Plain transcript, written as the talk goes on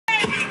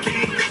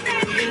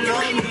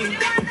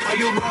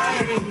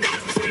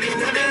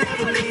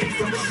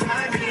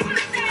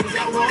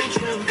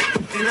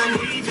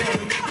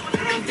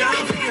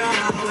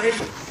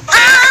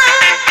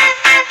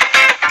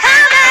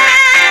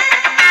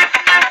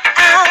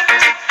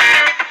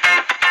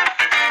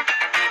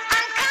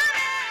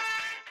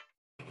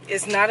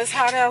it's not as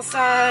hot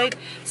outside,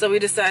 so we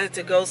decided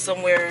to go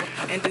somewhere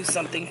and do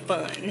something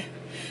fun.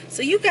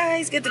 So you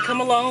guys get to come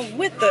along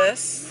with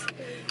us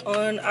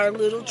on our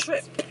little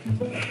trip.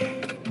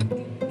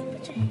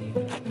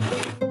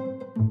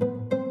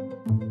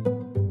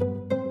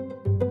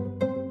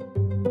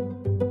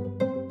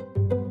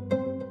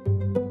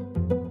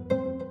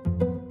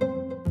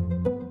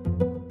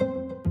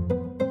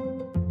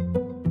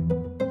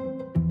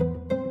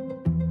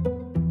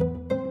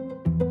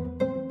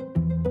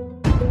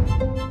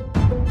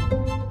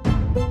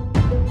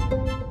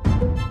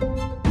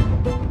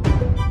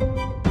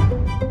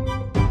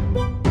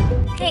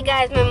 Hey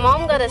guys, my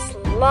mom got us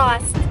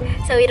lost,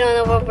 so we don't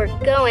know where we're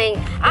going.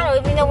 I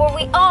don't even know where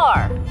we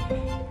are.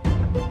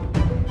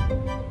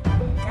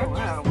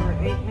 Wow, we're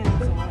 8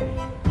 minutes away.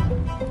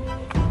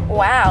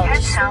 Wow.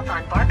 Head south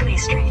on Barclay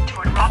Street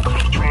toward Rock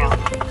Creek Trail.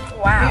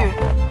 Wow.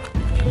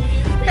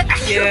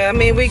 Yeah, I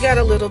mean, we got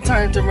a little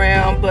turned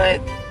around,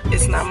 but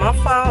it's not my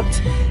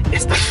fault.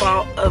 It's the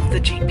fault of the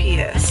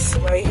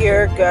GPS. Right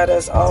here got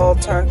us all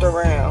turned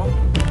around.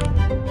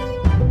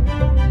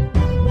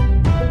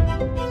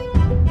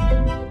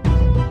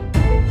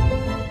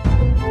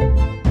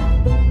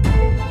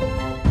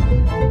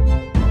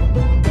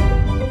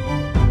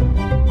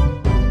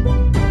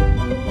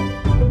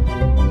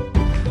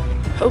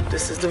 Hope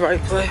this is the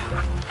right place.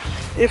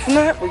 If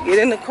not, we get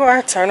in the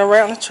car, turn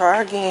around and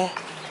try again.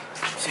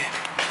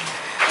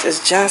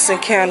 Just Johnson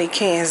County,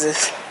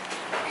 Kansas.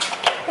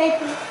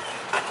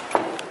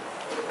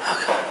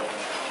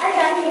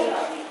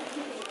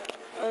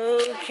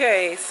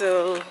 Okay,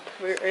 so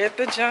we're at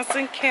the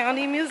Johnson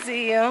County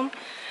Museum,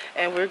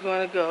 and we're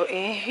going to go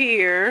in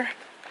here.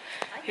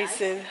 He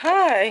said,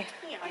 hi.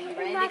 Are you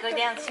ready to go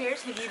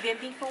downstairs? Have you been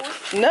before?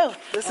 No,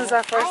 this is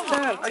our first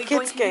time. Are To you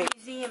going to the Kidscape.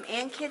 museum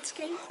and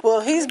Kidscape?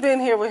 Well, he's been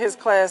here with his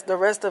class. The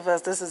rest of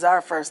us, this is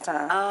our first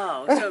time.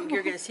 Oh, so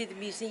you're going to see the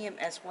museum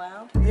as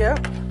well?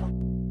 Yep.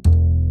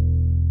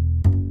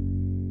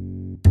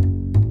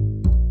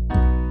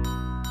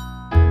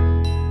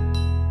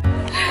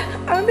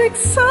 I'm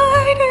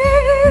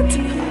excited.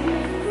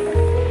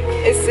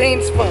 It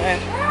seems fun.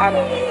 I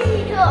don't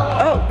know.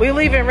 Oh, we're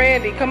leaving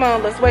Randy. Come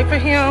on, let's wait for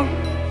him.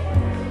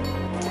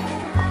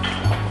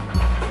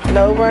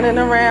 No running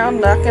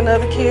around, knocking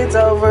other kids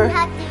over.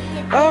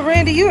 Oh,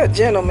 Randy, you're a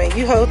gentleman.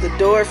 You hold the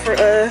door for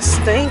us.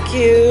 Thank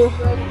you.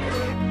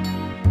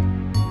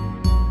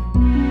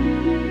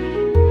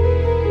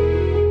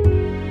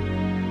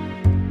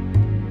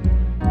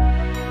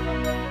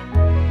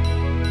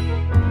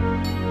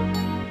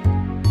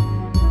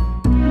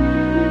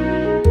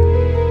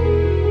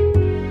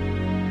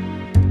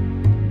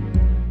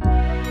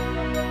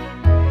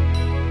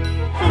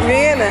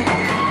 Vienna,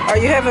 are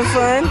you having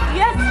fun?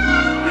 Yes.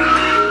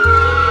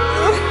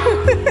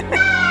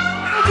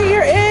 Look at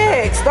your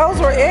eggs. Those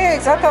were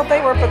eggs. I thought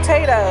they were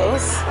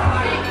potatoes.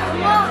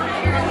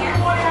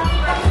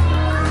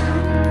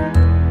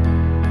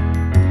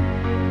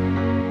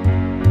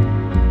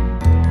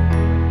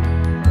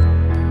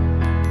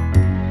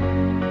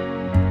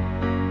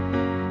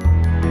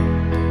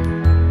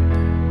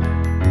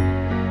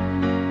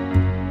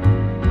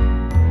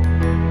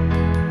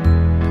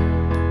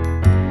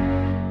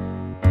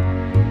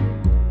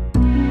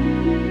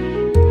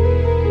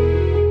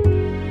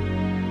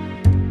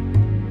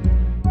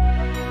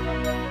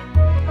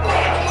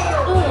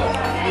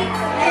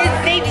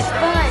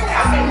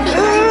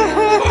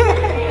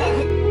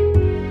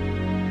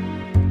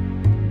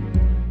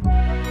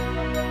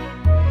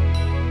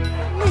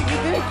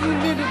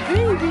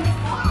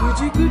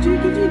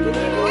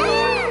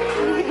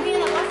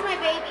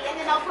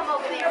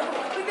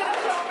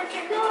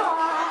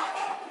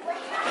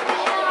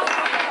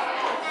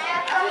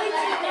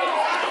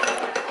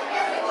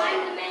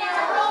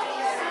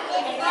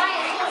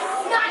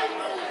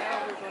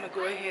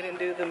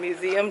 The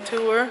museum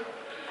tour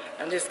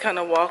and just kind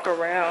of walk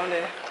around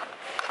and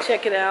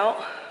check it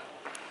out.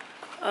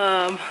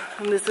 And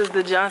this is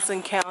the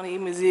Johnson County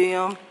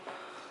Museum.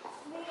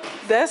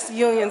 That's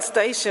Union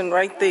Station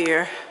right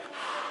there.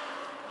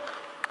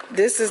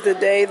 This is the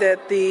day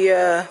that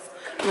the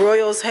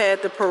Royals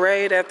had the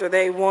parade after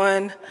they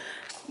won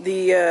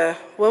the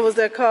what was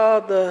that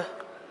called? The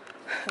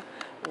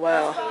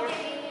wow.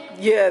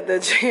 Yeah, the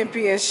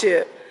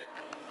championship.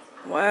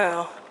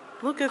 Wow.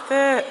 Look at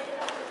that.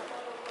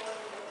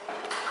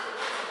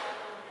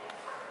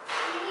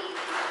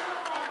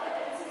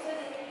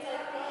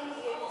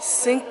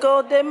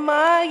 Cinco de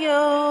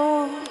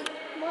Mayo.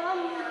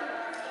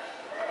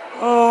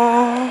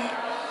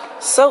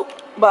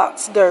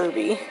 Soapbox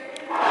derby.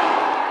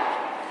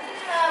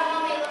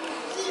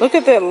 Look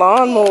at that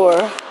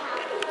lawnmower.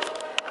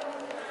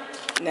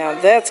 Now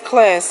that's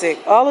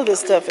classic. All of this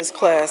stuff is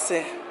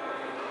classic.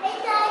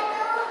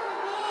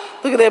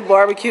 Look at that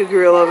barbecue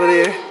grill over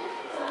there.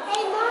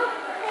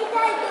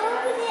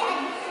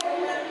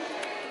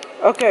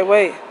 Okay,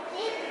 wait.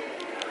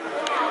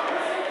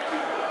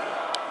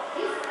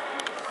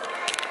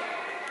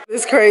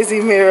 This crazy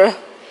mirror.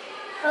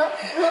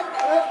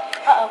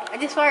 Uh-oh, I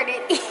just farted.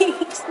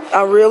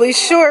 I'm really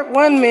short,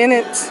 1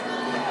 minute.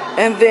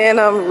 And then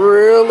I'm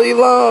really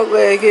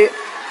long-legged.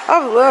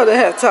 I would love to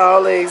have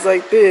tall legs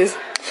like this.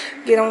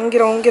 Get on,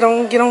 get on, get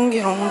on, get on,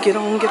 get on, get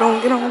on, get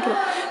on, get on, get on.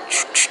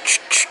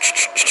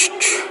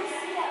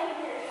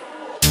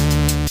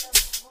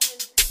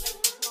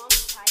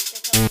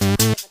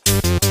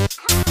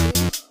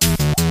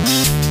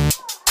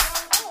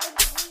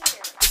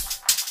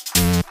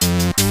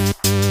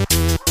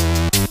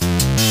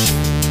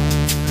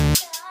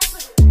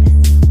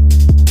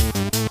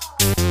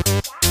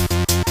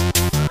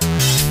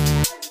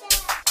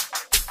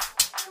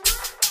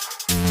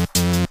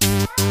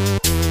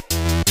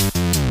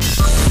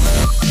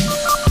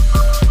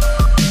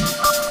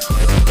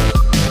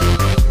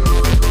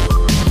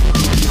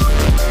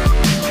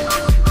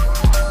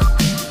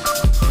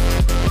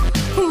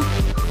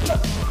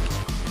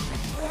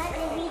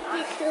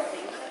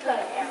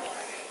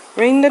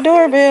 Ring the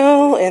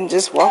doorbell and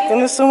just walk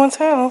into someone's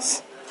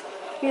house.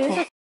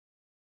 Look.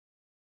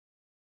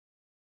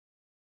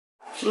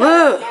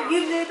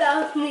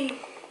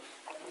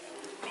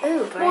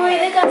 Ooh, boy,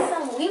 they got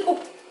some legal.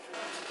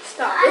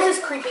 Stop. This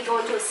is creepy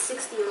going to a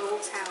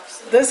 60-year-old's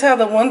house. That's how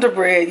the Wonder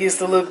Bread used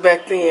to look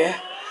back then.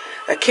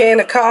 A can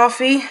of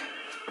coffee.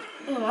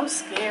 Oh, I'm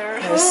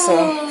scared. And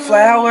some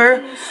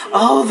flour.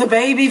 Oh, the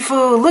baby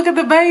food. Look at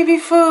the baby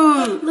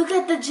food. Look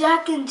at the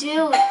Jack and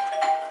Jill.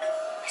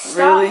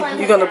 Really?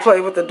 You gonna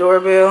play with the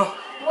doorbell?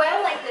 Boy,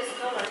 I like this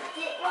color.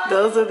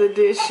 Those are the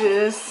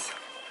dishes.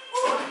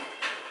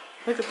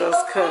 Look at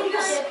those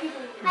cups.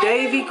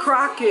 Davy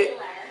Crockett.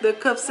 The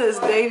cup says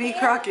Davy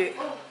Crockett.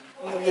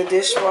 The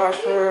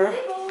dishwasher.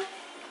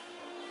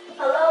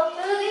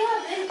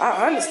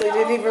 I honestly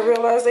didn't even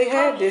realize they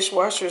had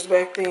dishwashers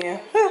back then.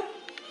 Huh.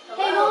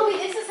 Hey, Mommy,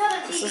 this is how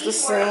the TV This is the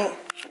sink.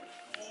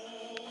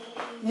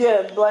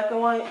 Yeah, black and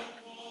white.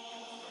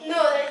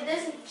 No, it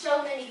doesn't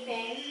show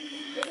anything.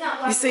 It's not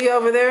black. You see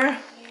over there?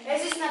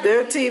 It's just not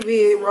Their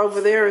TV over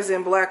there is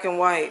in black and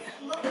white.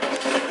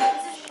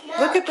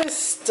 Look at this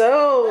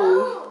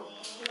stove.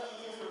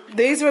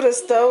 These were the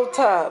stove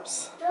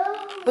tops.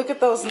 Look at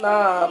those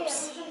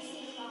knobs.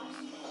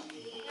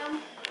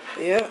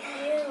 Yep.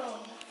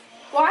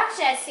 Well,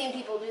 actually, I've seen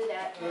people do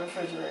that.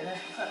 Refrigerator.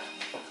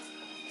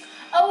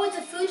 Oh, it's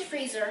a food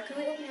freezer. Can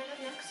we open that up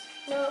next?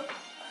 No.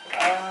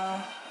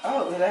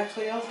 Oh, it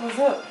actually opens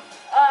up.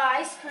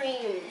 Ice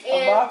cream.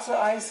 A box of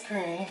ice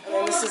cream.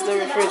 And this is the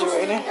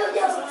refrigerator.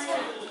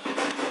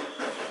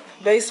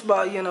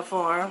 Baseball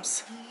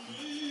uniforms.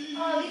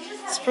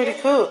 It's pretty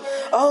cool.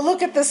 Oh,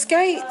 look at the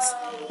skates.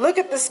 Look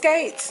at the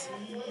skates.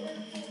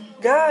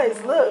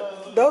 Guys,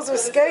 look. Those are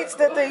skates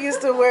that they used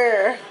to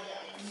wear.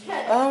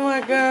 Oh my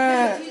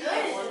God.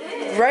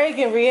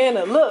 Reagan,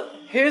 Rihanna, look.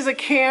 Here's a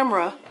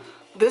camera.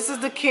 This is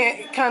the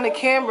kind of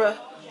camera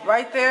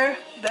right there.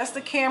 That's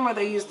the camera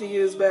they used to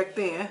use back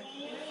then.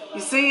 You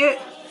see it?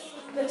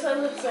 That's what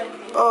it looks like.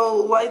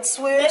 Oh, light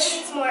switch. Maybe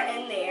it's more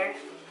in there.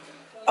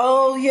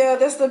 Oh yeah,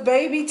 that's the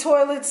baby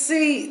toilet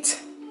seat.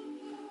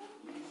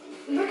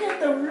 Look at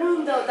the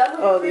room though. That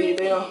looks Oh, creepy.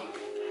 there you go.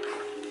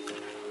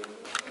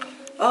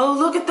 Oh,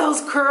 look at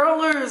those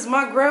curlers.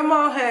 My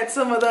grandma had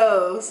some of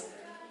those.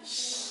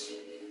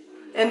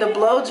 And the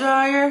blow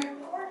dryer.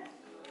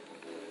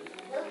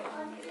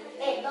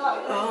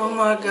 Oh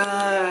my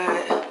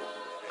God.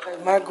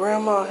 My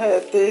grandma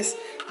had this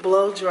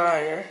blow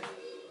dryer.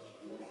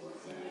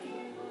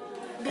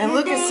 And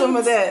look at some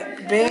of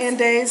that.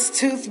 Band-Aids,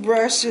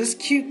 toothbrushes,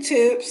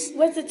 Q-tips.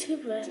 What's a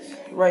toothbrush?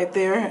 Right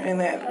there in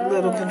that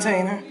little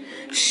container.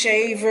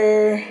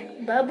 Shaver.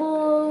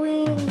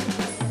 Bubbling.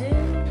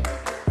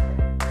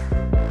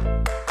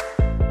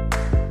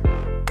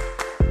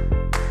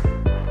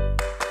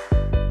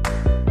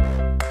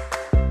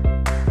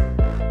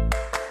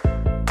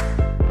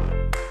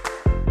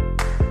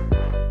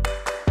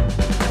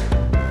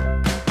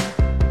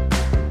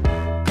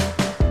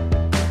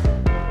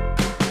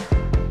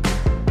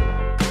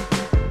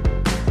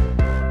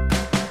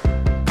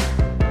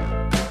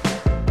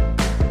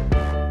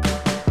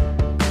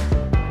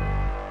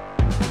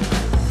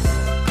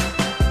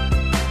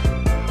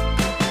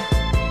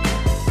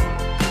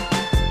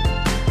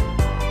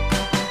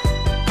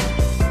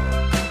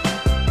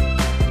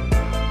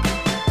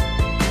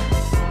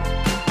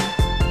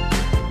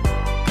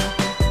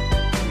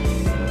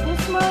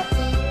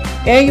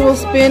 Annual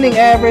spending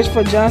average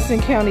for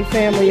Johnson County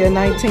family in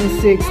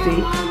 1960.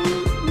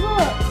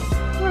 Look,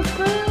 for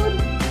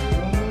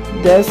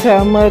food. That's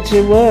how much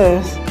it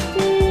was.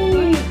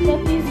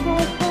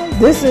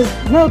 This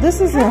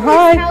isn't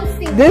high.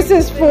 This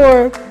is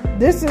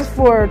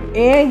for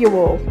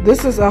annual.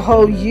 This is a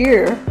whole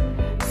year.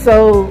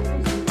 So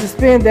to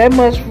spend that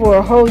much for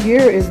a whole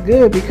year is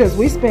good because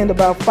we spend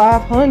about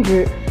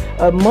 $500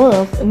 a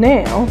month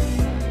now.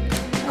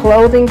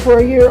 Clothing for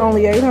a year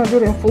only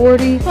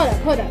 $840.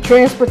 Hold up.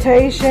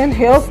 Transportation,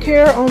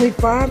 healthcare only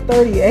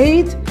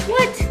 $538.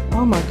 What?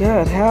 Oh my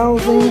God,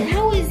 housing.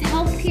 How is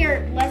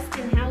healthcare less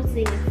than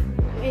housing?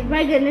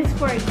 My goodness,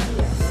 for a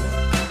year.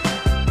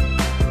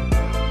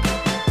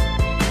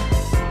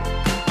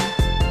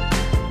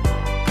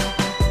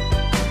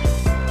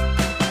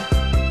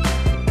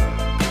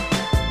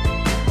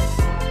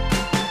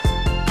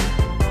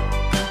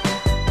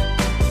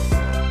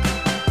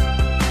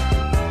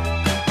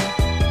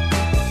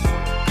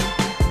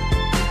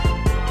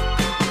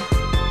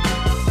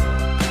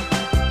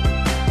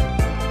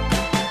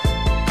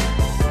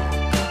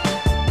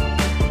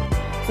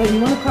 So you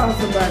want to call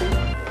somebody.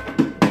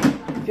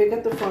 You pick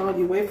up the phone,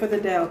 you wait for the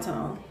dial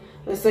tone.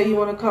 Let's say you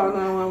want to call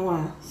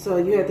 911. So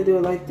you have to do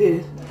it like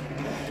this.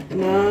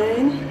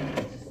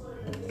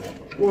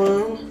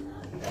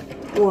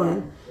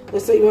 911.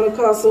 Let's say you want to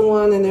call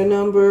someone and their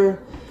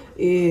number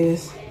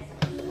is,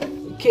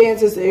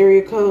 Kansas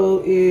area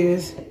code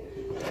is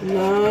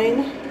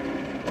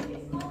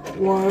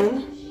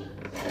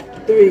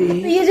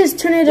 913. You just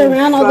turn it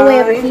around all the way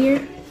over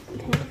here.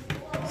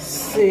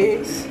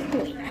 6, 7.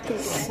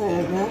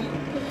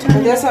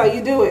 And that's how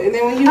you do it. And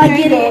then when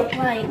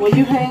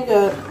you hang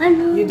up,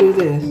 you do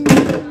this.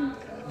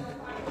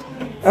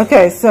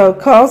 Okay, so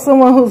call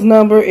someone whose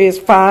number is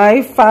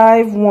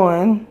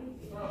 551.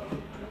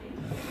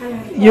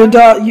 You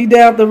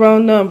dialed the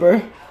wrong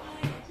number.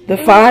 The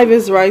 5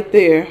 is right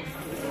there.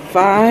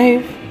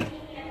 5.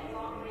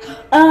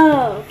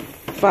 Oh.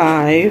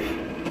 5.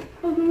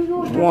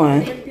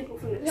 1.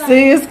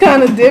 See, it's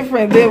kind of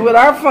different than with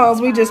our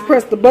phones. We just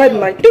press the button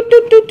like doot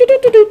doot doot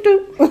doot doot doot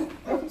doot.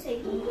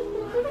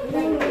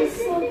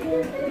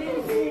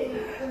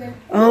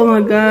 Oh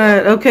my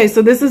God. Okay,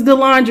 so this is the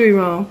laundry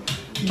room.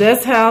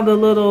 That's how the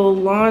little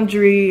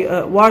laundry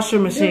washer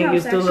machine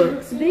used to look.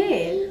 Looks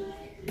big.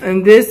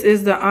 And this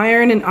is the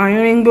iron and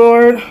ironing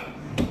board.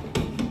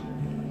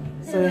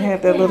 So you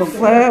have that little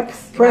flap,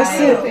 press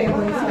it,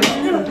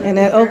 and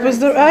that opens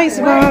the ice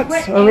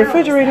box or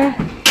refrigerator.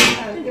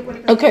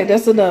 Okay,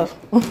 that's enough.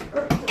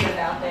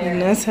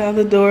 And that's how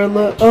the door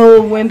looks. Oh,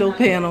 window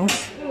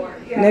panels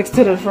next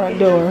to the front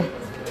door.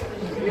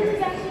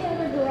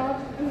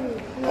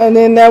 And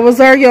then that was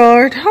our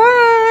yard.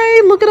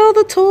 Hi, look at all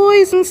the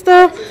toys and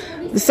stuff.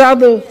 You saw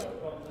the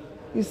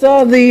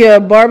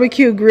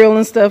barbecue grill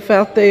and stuff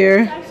out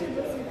there.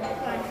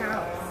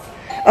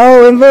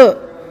 Oh, and look,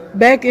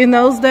 back in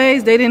those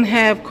days, they didn't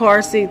have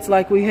car seats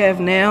like we have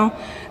now.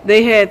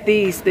 They had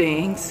these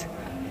things.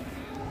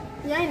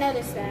 Yeah, I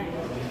noticed that.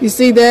 You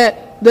see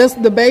that?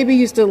 The baby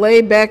used to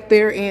lay back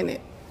there in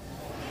it.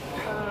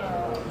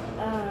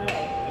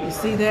 You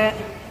see that?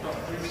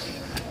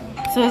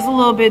 So it's a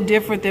little bit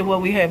different than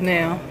what we have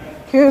now.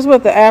 Here's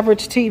what the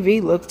average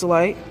TV looks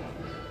like.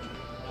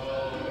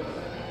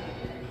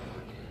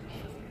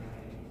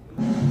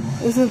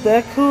 Isn't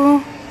that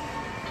cool?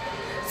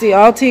 See,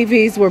 all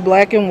TVs were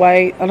black and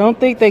white. I don't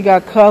think they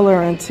got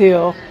color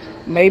until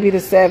maybe the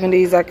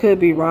 70s. I could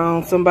be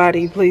wrong.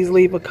 Somebody please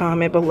leave a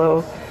comment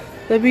below.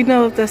 Let me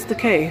know if that's the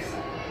case.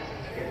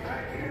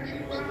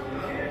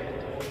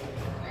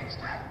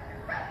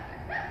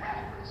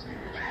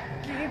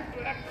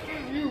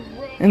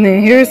 And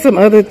then here's some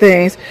other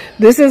things.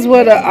 This is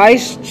what an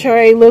ice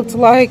tray looked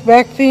like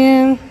back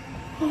then.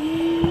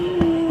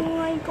 Oh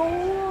my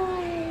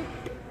God.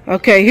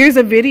 Okay, here's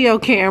a video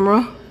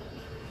camera.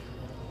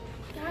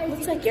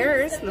 Looks like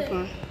yours.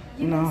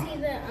 No.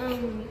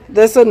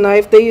 That's a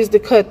knife they used to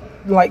cut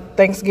like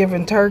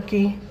Thanksgiving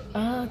turkey.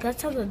 Oh,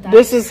 that's how the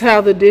This is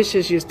how the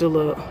dishes used to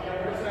look.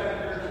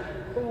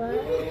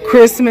 What?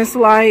 Christmas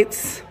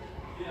lights.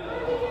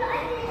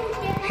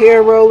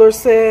 Hair roller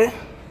set.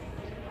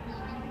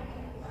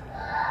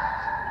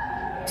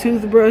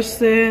 Toothbrush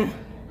set.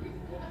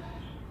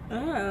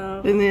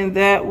 Oh. And then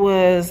that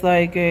was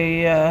like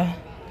a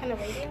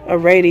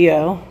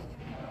radio.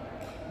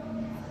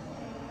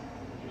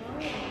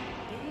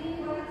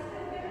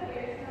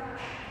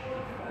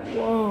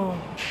 Whoa.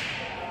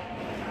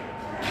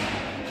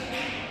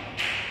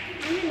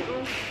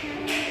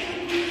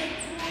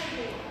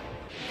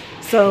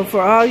 So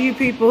for all you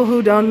people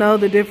who don't know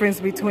the difference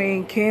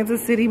between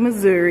Kansas City,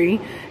 Missouri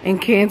and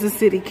Kansas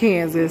City,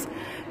 Kansas,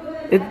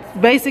 it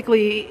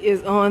basically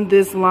is on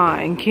this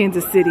line,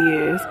 Kansas City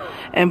is.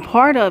 And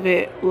part of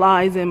it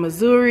lies in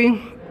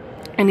Missouri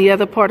and the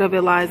other part of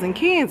it lies in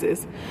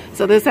Kansas.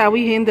 So that's how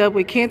we end up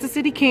with Kansas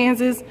City,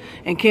 Kansas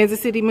and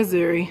Kansas City,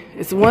 Missouri.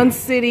 It's one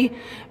city,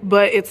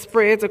 but it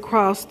spreads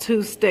across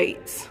 2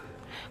 states.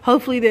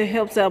 Hopefully that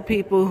helps out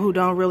people who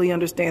don't really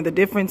understand the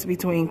difference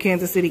between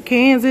Kansas City,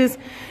 Kansas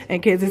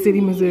and Kansas City,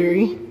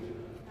 Missouri.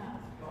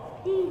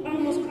 I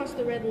almost crossed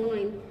the red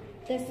line.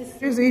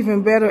 Here's an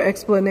even better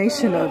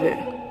explanation of it.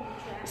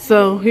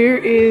 So here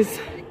is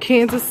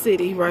Kansas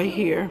City right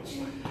here.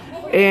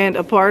 And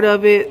a part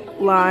of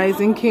it lies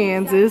in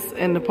Kansas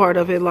and a part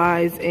of it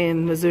lies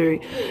in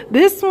Missouri.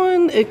 This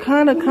one, it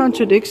kind of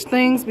contradicts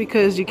things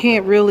because you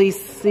can't really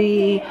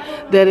see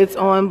that it's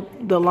on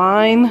the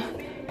line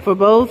for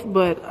both,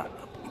 but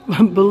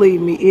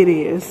believe me, it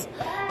is.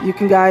 You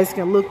guys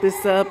can look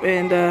this up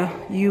and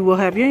you will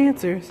have your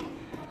answers.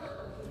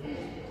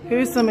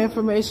 Here's some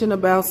information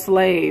about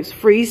slaves.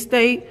 Free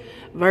state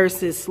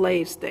versus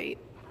slave state.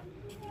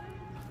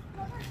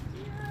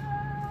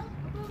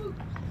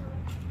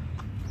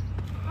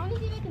 I want to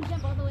see if I can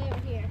jump all the way over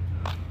here.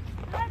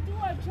 How do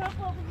I jump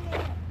over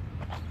there?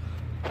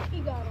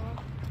 He got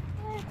off.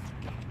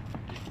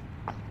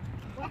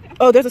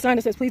 Oh, there's a sign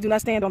that says, please do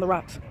not stand on the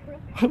rocks.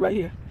 Right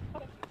here.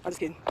 I'm just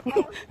kidding.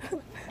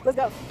 Let's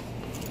go.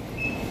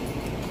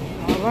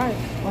 All right.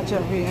 Watch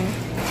out,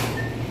 Rihanna.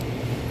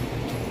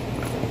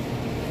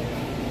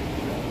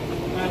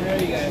 How are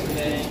you guys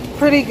today?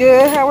 Pretty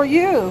good. How are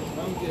you?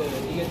 I'm good.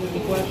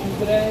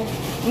 today?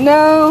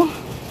 No,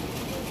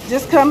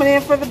 just coming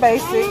in for the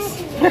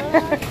basics. They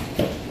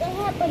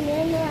have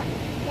banana.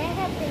 They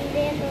have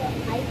banana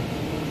ice.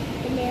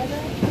 Banana.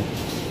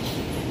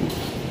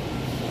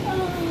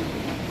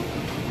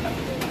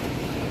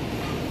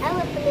 I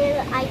want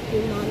banana ice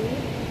cream, Mommy.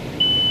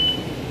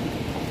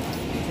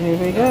 Here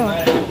we go.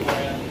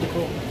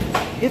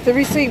 Get the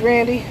receipt,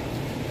 Randy.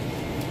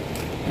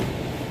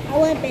 I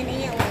want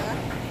vanilla.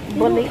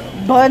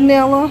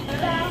 Vanilla.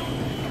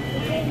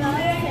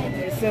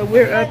 So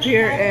we're up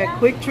here at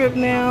Quick Trip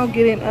now,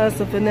 getting us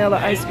a vanilla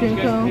ice cream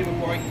cone.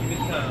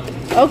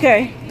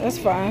 Okay, that's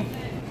fine.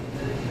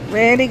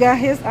 Randy got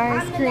his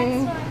ice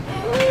cream.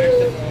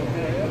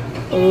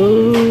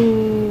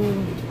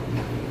 Ooh.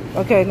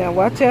 Okay, now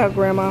watch out,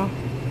 Grandma.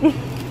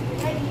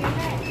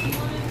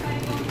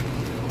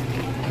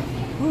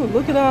 Ooh,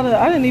 look at all the,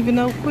 I didn't even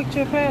know Quick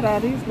Trip had all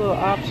these little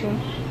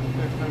options.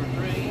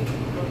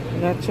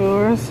 You got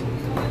yours.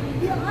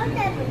 You want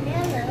that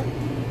vanilla?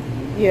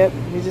 Yep,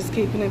 we're just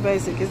keeping it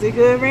basic. Is it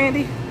good,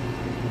 Randy?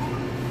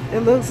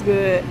 It looks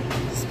good.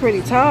 It's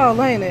pretty tall,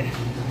 ain't it?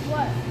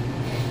 What?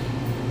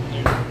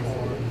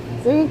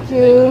 Thank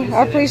you.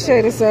 I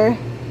appreciate it, sir.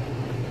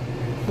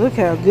 Look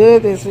how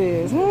good this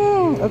is.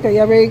 Okay,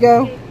 y'all ready to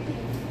go?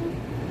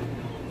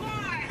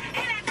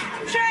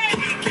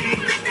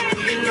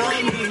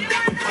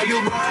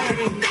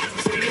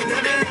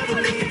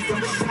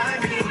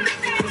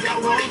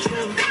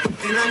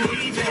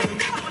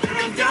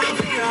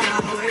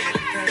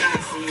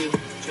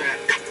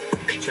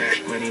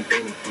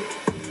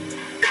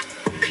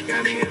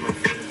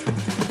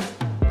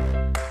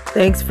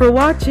 Thanks for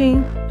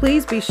watching.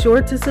 Please be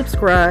sure to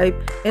subscribe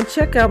and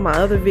check out my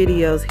other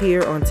videos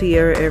here on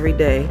Tierra Every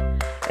Day.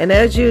 And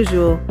as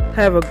usual,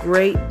 have a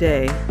great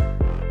day.